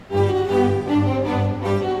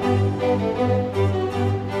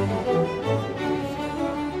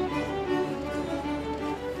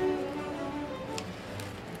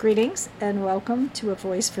Greetings and welcome to A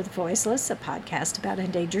Voice for the Voiceless, a podcast about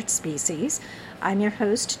endangered species. I'm your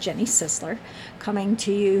host, Jenny Sisler, coming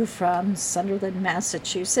to you from Sunderland,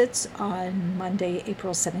 Massachusetts on Monday,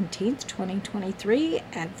 April 17th, 2023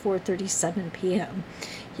 at 4:37 p.m.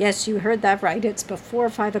 Yes, you heard that right. It's before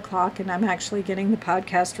 5 o'clock, and I'm actually getting the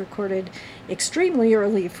podcast recorded extremely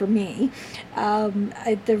early for me.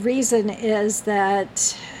 The reason is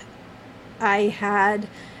that I had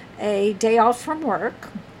a day off from work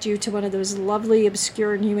due to one of those lovely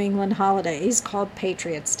obscure New England holidays called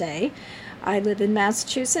Patriots' Day. I live in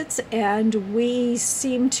Massachusetts, and we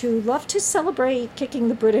seem to love to celebrate kicking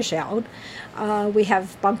the British out. We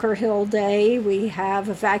have Bunker Hill Day, we have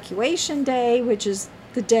Evacuation Day, which is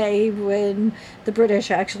the day when the British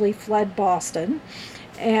actually fled Boston,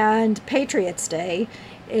 and Patriots' Day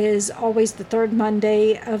is always the third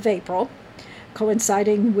Monday of April,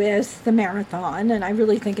 coinciding with the marathon. And I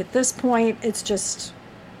really think at this point it's just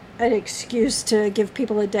an excuse to give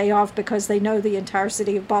people a day off because they know the entire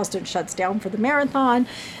city of Boston shuts down for the marathon.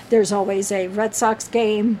 There's always a Red Sox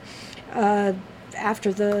game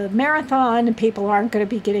after the marathon, and people aren't going to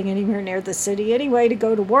be getting anywhere near the city anyway to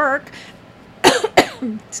go to work.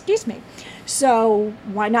 Excuse me. So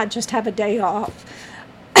why not just have a day off?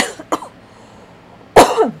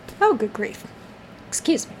 Oh, good grief.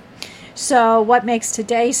 Excuse me. So what makes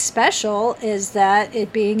today special is that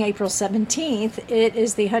it being April 17th, it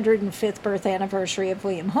is the 105th birth anniversary of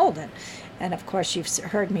William Holden. And of course, you've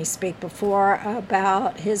heard me speak before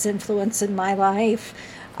about his influence in my life,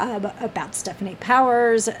 about Stephanie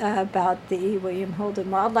Powers, about the William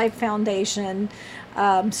Holden Wildlife Foundation.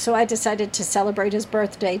 So I decided to celebrate his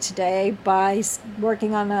birthday today by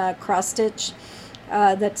working on a cross-stitch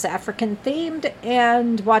that's African themed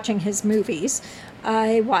and watching his movies.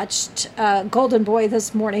 I watched Golden Boy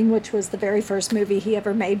this morning, which was the very first movie he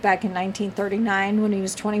ever made back in 1939 when he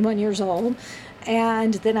was 21 years old.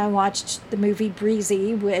 And then I watched the movie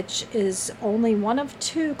Breezy, which is only one of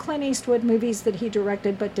two Clint Eastwood movies that he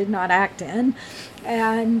directed but did not act in.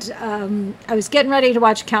 And I was getting ready to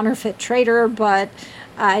watch Counterfeit Trader, but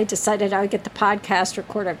I decided I would get the podcast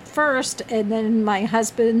recorded first, and then my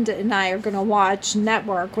husband and I are going to watch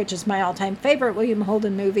Network, which is my all-time favorite William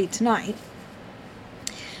Holden movie, tonight.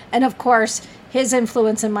 And of course, his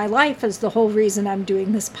influence in my life is the whole reason I'm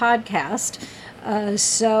doing this podcast.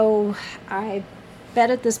 So I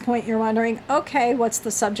bet at this point you're wondering, okay, what's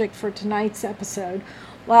the subject for tonight's episode?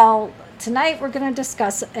 Well, tonight we're going to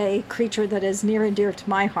discuss a creature that is near and dear to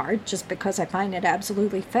my heart, just because I find it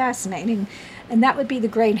absolutely fascinating, and that would be the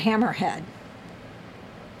Great Hammerhead.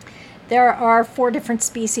 There are 4 different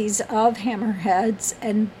species of hammerheads,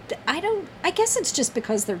 and I guess it's just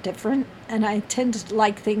because they're different, and I tend to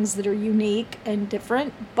like things that are unique and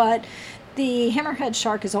different, but the hammerhead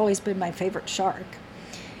shark has always been my favorite shark.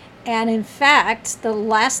 And in fact, the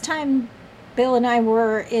last time Bill and I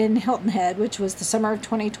were in Hilton Head, which was the summer of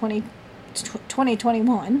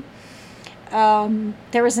 2021,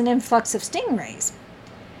 there was an influx of stingrays.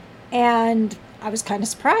 And I was kind of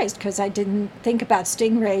surprised because I didn't think about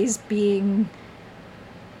stingrays being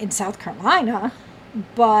in South Carolina,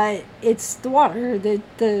 but it's the water.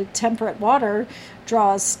 The temperate water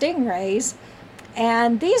draws stingrays,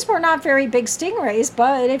 and these were not very big stingrays,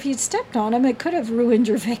 but if you'd stepped on them, it could have ruined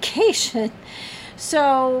your vacation.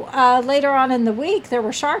 So later on in the week, there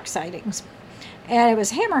were shark sightings, and it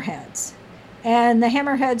was hammerheads. And the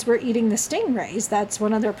hammerheads were eating the stingrays. That's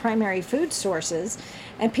one of their primary food sources.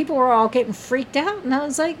 And people were all getting freaked out. And I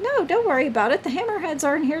was like, no, don't worry about it. The hammerheads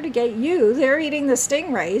aren't here to get you. They're eating the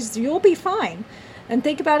stingrays. You'll be fine. And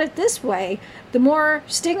think about it this way. The more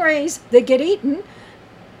stingrays that get eaten,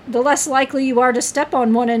 the less likely you are to step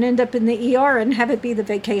on one and end up in the ER and have it be the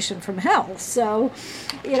vacation from hell. So,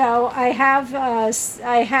 I have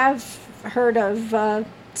heard of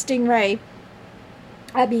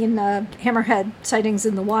hammerhead sightings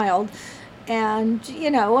in the wild. And,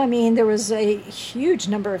 there was a huge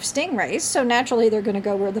number of stingrays, so naturally they're going to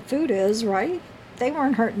go where the food is, right? They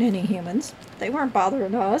weren't hurting any humans. They weren't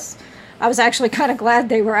bothering us. I was actually kind of glad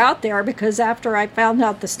they were out there, because after I found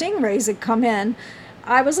out the stingrays had come in,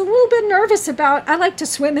 I was a little bit nervous I like to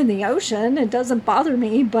swim in the ocean. It doesn't bother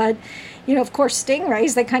me, but, of course,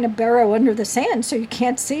 stingrays, they kind of burrow under the sand, so you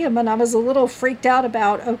can't see them. And I was a little freaked out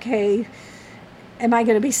about, okay, am I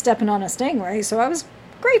going to be stepping on a stingray? So I was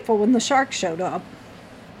grateful when the shark showed up.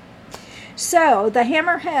 So the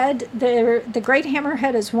hammerhead, the great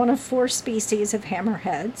hammerhead is one of 4 species of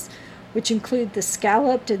hammerheads, which include the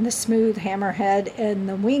scalloped and the smooth hammerhead and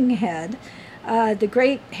the winghead. The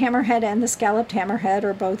great hammerhead and the scalloped hammerhead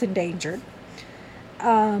are both endangered.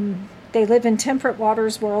 They live in temperate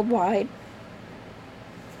waters worldwide.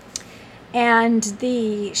 And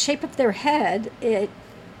the shape of their head, it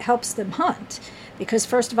helps them hunt because,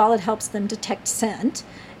 first of all, it helps them detect scent.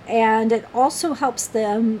 And it also helps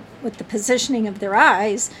them, with the positioning of their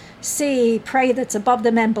eyes, see prey that's above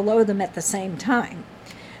them and below them at the same time.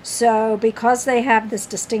 So, because they have this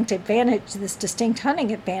distinct advantage, this distinct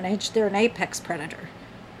hunting advantage, they're an apex predator.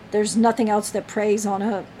 There's nothing else that preys on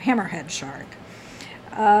a hammerhead shark.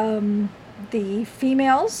 The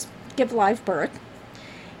females give live birth,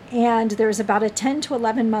 and there's about a 10 to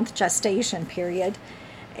 11 month gestation period.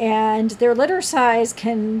 And their litter size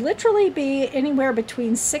can literally be anywhere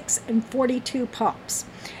between 6 and 42 pups.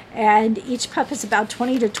 And each pup is about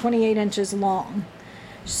 20 to 28 inches long.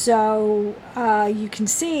 So you can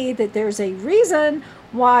see that there's a reason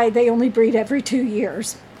why they only breed every 2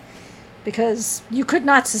 years. Because you could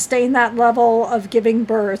not sustain that level of giving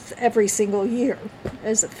birth every single year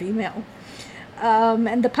as a female.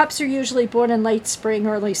 And the pups are usually born in late spring,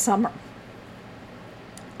 early summer.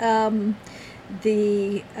 The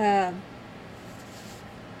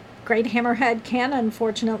Great Hammerhead can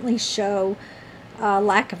unfortunately show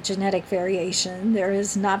lack of genetic variation. There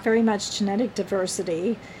is not very much genetic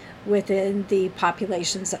diversity within the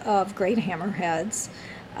populations of Great Hammerheads.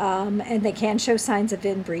 And they can show signs of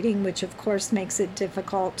inbreeding, which of course makes it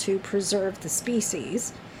difficult to preserve the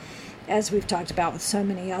species, as we've talked about with so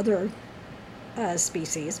many other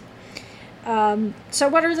species. So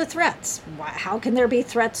what are the threats? How can there be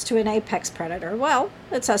threats to an apex predator? Well,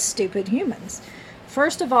 it's us stupid humans.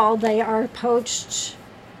 First of all, they are poached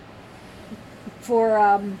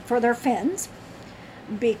for their fins,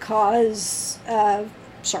 because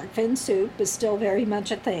shark fin soup is still very much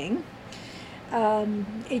a thing.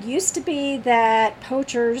 It used to be that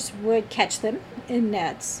poachers would catch them in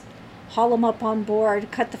nets, haul them up on board,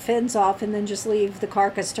 cut the fins off, and then just leave the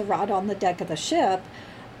carcass to rot on the deck of the ship.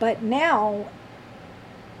 But now,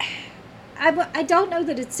 I don't know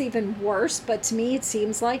that it's even worse, but to me it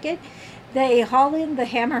seems like it. They haul in the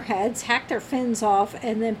hammerheads, hack their fins off,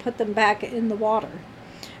 and then put them back in the water,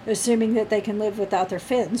 assuming that they can live without their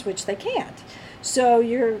fins, which they can't. So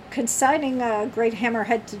you're consigning a great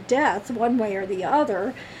hammerhead to death one way or the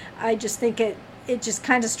other. I just think it just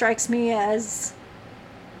kind of strikes me as,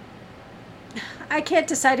 I can't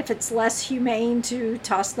decide if it's less humane to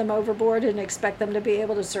toss them overboard and expect them to be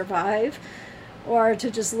able to survive, or to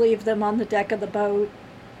just leave them on the deck of the boat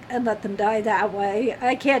and let them die that way.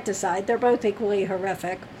 I can't decide. They're both equally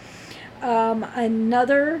horrific.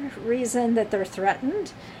 Another reason that they're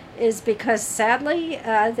threatened is because, sadly,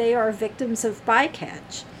 they are victims of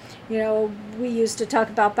bycatch. You know, we used to talk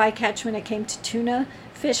about bycatch when it came to tuna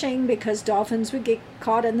fishing, because dolphins would get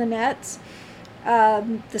caught in the nets.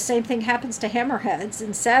 The same thing happens to hammerheads,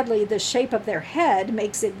 and sadly the shape of their head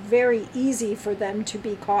makes it very easy for them to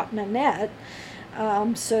be caught in a net.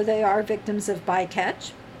 So they are victims of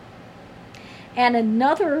bycatch. And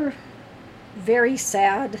another very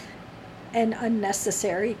sad and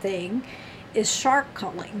unnecessary thing is shark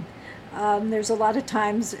culling. There's a lot of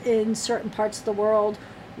times in certain parts of the world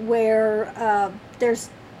where there's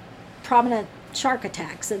prominent shark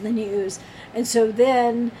attacks in the news. And so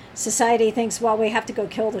then society thinks, well, we have to go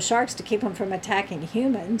kill the sharks to keep them from attacking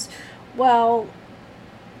humans. Well,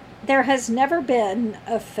 there has never been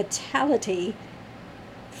a fatality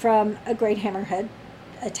from a great hammerhead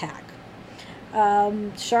attack.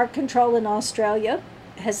 Shark control in Australia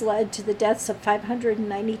has led to the deaths of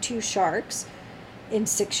 592 sharks in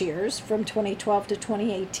 6 years, from 2012 to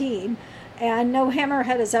 2018, and no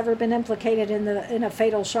hammerhead has ever been implicated in a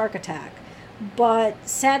fatal shark attack. But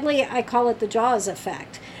sadly, I call it the Jaws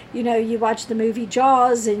effect. You know, you watch the movie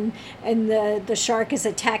Jaws, and the shark is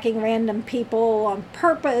attacking random people on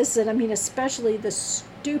purpose, and I mean, especially the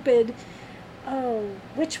stupid,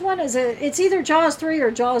 which one is it? It's either Jaws 3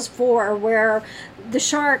 or Jaws 4, where the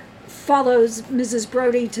shark follows Mrs.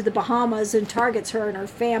 Brody to the Bahamas and targets her and her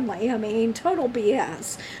family. I mean, total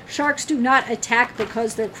BS. Sharks do not attack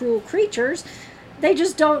because they're cruel creatures. They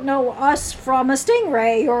just don't know us from a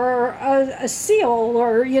stingray or a seal,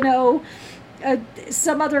 or, you know,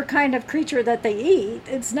 some other kind of creature that they eat.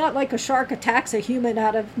 It's not like a shark attacks a human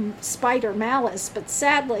out of spite or malice, but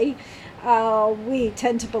sadly, we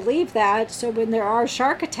tend to believe that. So when there are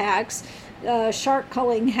shark attacks, shark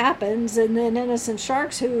culling happens, and then innocent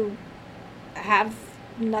sharks who have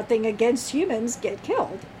nothing against humans get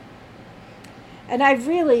killed. And I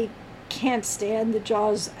really can't stand the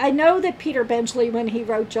Jaws. I know that Peter Benchley, when he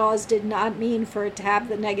wrote Jaws, did not mean for it to have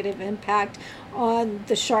the negative impact on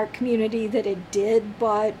the shark community that it did,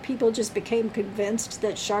 but people just became convinced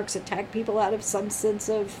that sharks attack people out of some sense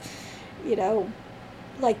of, you know,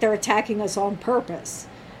 like they're attacking us on purpose.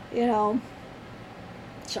 You know,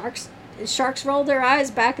 sharks, Sharks roll their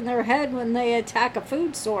eyes back in their head when they attack a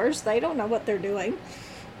food source. They don't know what they're doing.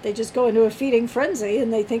 They just go into a feeding frenzy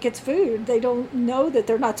and they think it's food. They don't know that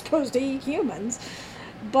they're not supposed to eat humans.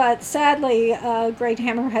 But sadly, great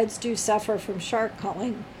hammerheads do suffer from shark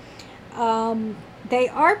culling. They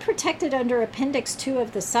are protected under Appendix 2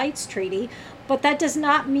 of the CITES Treaty, but that does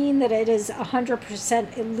not mean that it is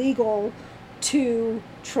 100% illegal to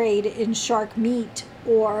trade in shark meat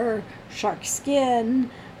or shark skin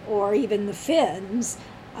or even the fins.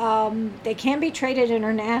 They can be traded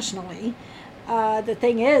internationally. The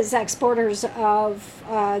thing is, exporters of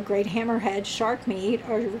great hammerhead shark meat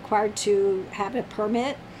are required to have a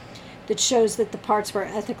permit that shows that the parts were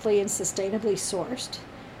ethically and sustainably sourced.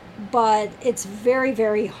 But it's very,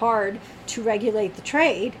 very hard to regulate the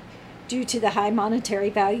trade due to the high monetary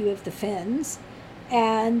value of the fins,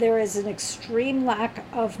 and there is an extreme lack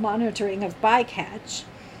of monitoring of bycatch.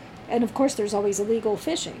 And of course, there's always illegal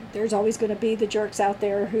fishing. There's always going to be the jerks out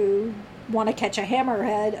there who want to catch a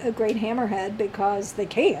hammerhead, a great hammerhead, because they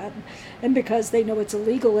can, and because they know it's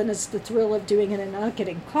illegal and it's the thrill of doing it and not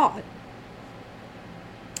getting caught.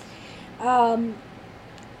 And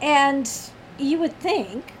you would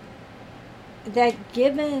think that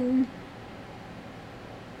given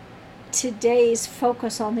today's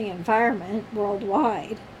focus on the environment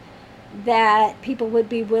worldwide, that people would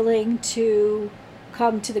be willing to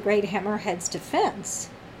come to the great hammerhead's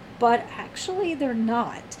defense, but actually they're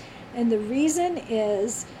not. And the reason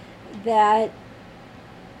is that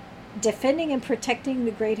defending and protecting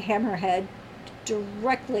the great hammerhead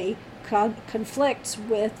directly conflicts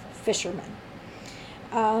with fishermen.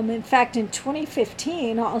 In fact, in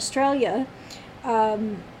 2015, Australia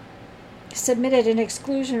submitted an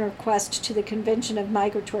exclusion request to the Convention of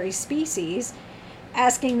Migratory Species,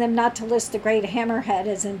 asking them not to list the great hammerhead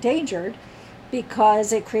as endangered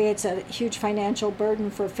because it creates a huge financial burden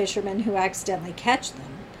for fishermen who accidentally catch them.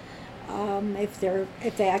 If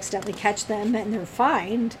they accidentally catch them and they're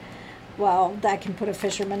fined, well, that can put a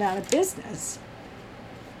fisherman out of business.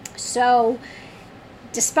 So,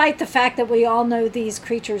 despite the fact that we all know these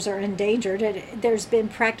creatures are endangered, there's been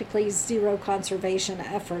practically zero conservation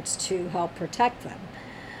efforts to help protect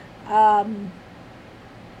them.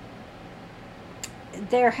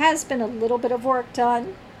 There has been a little bit of work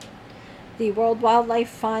done. The World Wildlife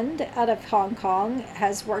Fund out of Hong Kong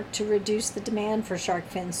has worked to reduce the demand for shark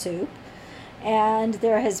fin soup, and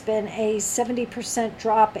there has been a 70%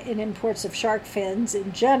 drop in imports of shark fins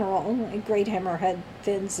in general, and great hammerhead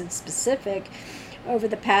fins in specific, over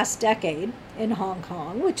the past decade in Hong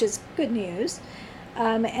Kong, which is good news.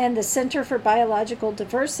 And the Center for Biological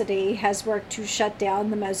Diversity has worked to shut down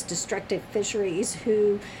the most destructive fisheries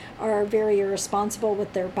who are very irresponsible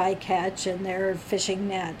with their bycatch and their fishing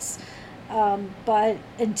nets. But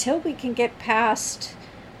until we can get past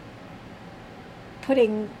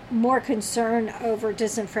putting more concern over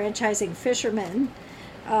disenfranchising fishermen,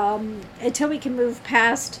 until we can move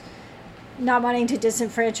past not wanting to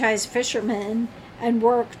disenfranchise fishermen and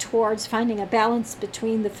work towards finding a balance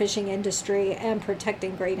between the fishing industry and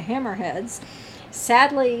protecting great hammerheads,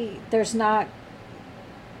 sadly, there's not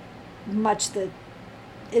much that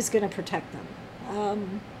is going to protect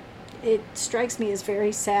them. It strikes me as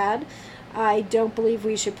very sad. I don't believe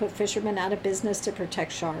we should put fishermen out of business to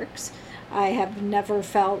protect sharks. I have never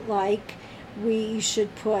felt like we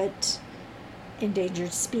should put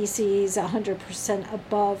endangered species 100%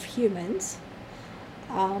 above humans,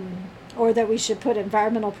 or that we should put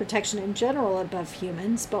environmental protection in general above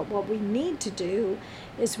humans. But what we need to do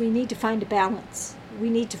is we need to find a balance. We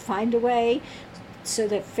need to find a way so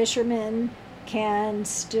that fishermen can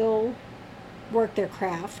still work their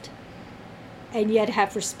craft and yet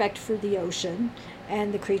have respect for the ocean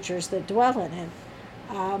and the creatures that dwell in it.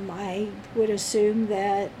 I would assume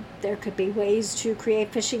that there could be ways to create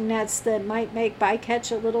fishing nets that might make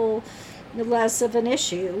bycatch a little less of an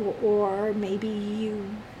issue, or maybe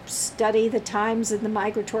you study the times and the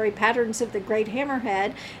migratory patterns of the great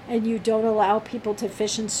hammerhead and you don't allow people to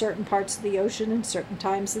fish in certain parts of the ocean in certain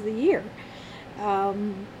times of the year.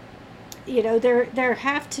 There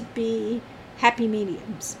have to be happy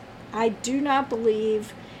mediums. I do not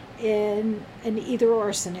believe in an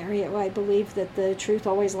either-or scenario. I believe that the truth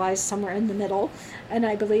always lies somewhere in the middle, and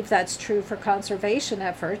I believe that's true for conservation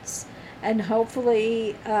efforts. And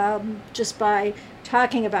hopefully, just by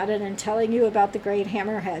talking about it and telling you about the great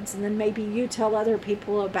hammerheads, and then maybe you tell other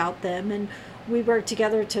people about them, and we work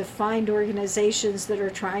together to find organizations that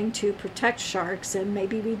are trying to protect sharks, and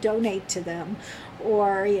maybe we donate to them,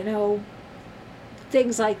 or,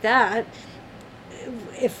 things like that.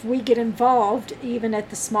 If we get involved, even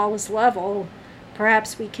at the smallest level,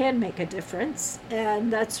 perhaps we can make a difference.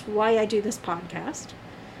 And that's why I do this podcast.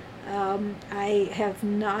 I have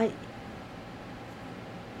not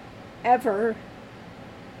ever,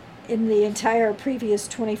 in the entire previous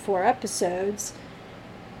 24 episodes,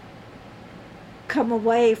 come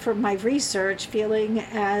away from my research feeling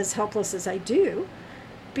as helpless as I do,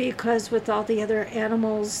 because with all the other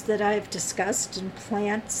animals that I've discussed and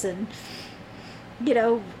plants and,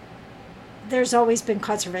 there's always been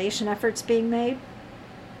conservation efforts being made.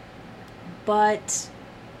 But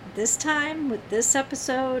this time, with this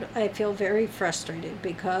episode, I feel very frustrated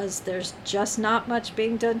because there's just not much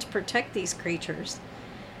being done to protect these creatures.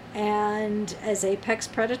 And as apex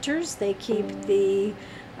predators, they keep the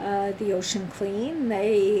ocean clean.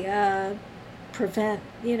 They prevent,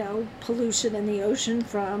 pollution in the ocean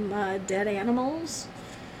from dead animals.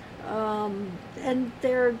 And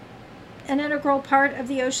they're an integral part of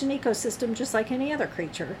the ocean ecosystem, just like any other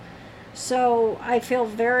creature. So I feel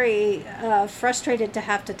very frustrated to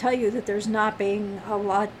have to tell you that there's not being a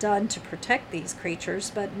lot done to protect these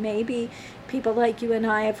creatures, but maybe people like you and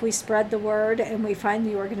I, if we spread the word and we find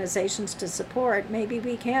the organizations to support, maybe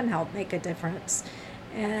we can help make a difference.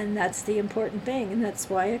 And that's the important thing, and that's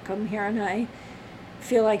why I come here and I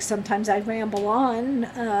feel like sometimes I ramble on.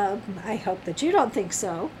 I hope that you don't think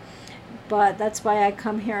so, but that's why I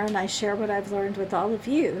come here and I share what I've learned with all of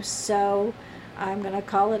you. So I'm going to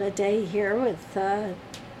call it a day here with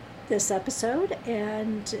this episode,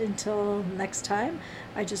 and until next time,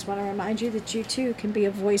 I just want to remind you that you too can be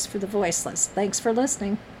a voice for the voiceless. Thanks for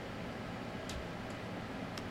listening.